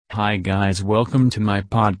Hi guys, welcome to my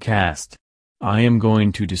podcast. I am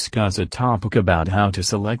going to discuss a topic about how to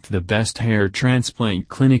select the best hair transplant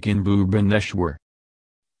clinic in Bhubaneswar.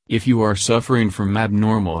 If you are suffering from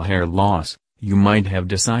abnormal hair loss, you might have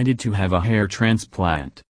decided to have a hair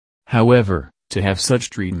transplant. However, to have such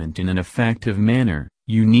treatment in an effective manner,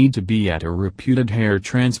 you need to be at a reputed hair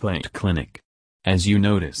transplant clinic. As you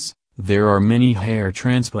notice, there are many hair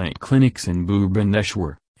transplant clinics in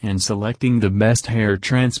Bhubaneswar, and selecting the best hair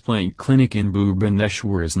transplant clinic in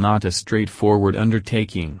Bhubaneswar is not a straightforward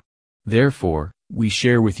undertaking. Therefore, we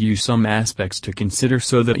share with you some aspects to consider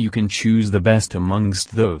so that you can choose the best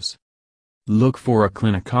amongst those. Look for a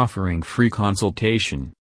clinic offering free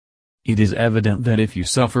consultation. It is evident that if you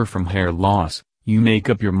suffer from hair loss, you make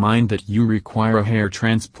up your mind that you require a hair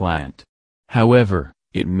transplant. However,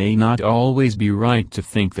 it may not always be right to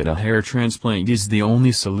think that a hair transplant is the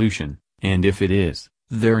only solution, and if it is,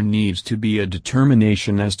 there needs to be a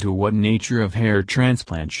determination as to what nature of hair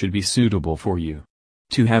transplant should be suitable for you.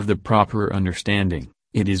 To have the proper understanding,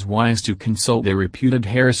 it is wise to consult a reputed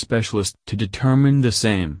hair specialist to determine the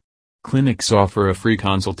same. Clinics offer a free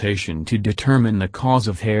consultation to determine the cause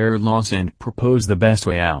of hair loss and propose the best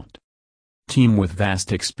way out. Team with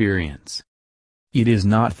vast experience. It is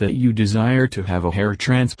not that you desire to have a hair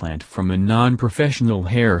transplant from a non-professional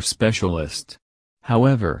hair specialist.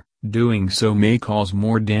 However, doing so may cause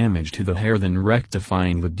more damage to the hair than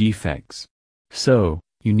rectifying the defects. So,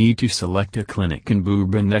 you need to select a clinic in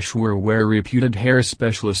Bhubaneswar where reputed hair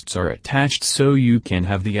specialists are attached so you can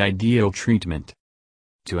have the ideal treatment.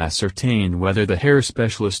 To ascertain whether the hair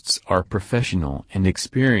specialists are professional and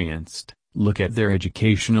experienced, look at their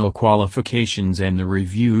educational qualifications and the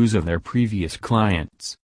reviews of their previous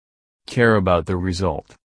clients. Care about the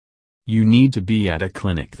result. You need to be at a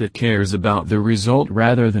clinic that cares about the result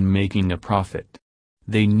rather than making a profit.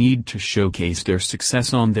 They need to showcase their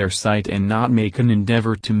success on their site and not make an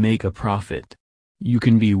endeavor to make a profit. You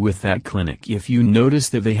can be with that clinic if you notice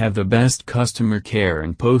that they have the best customer care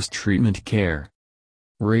and post-treatment care.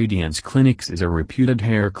 Radiance Clinics is a reputed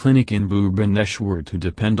hair clinic in Bhubaneswar to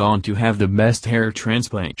depend on to have the best hair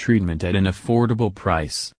transplant treatment at an affordable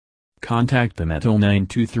price. Contact them at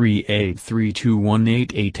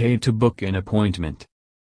 092383218888 to book an appointment.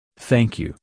 Thank you.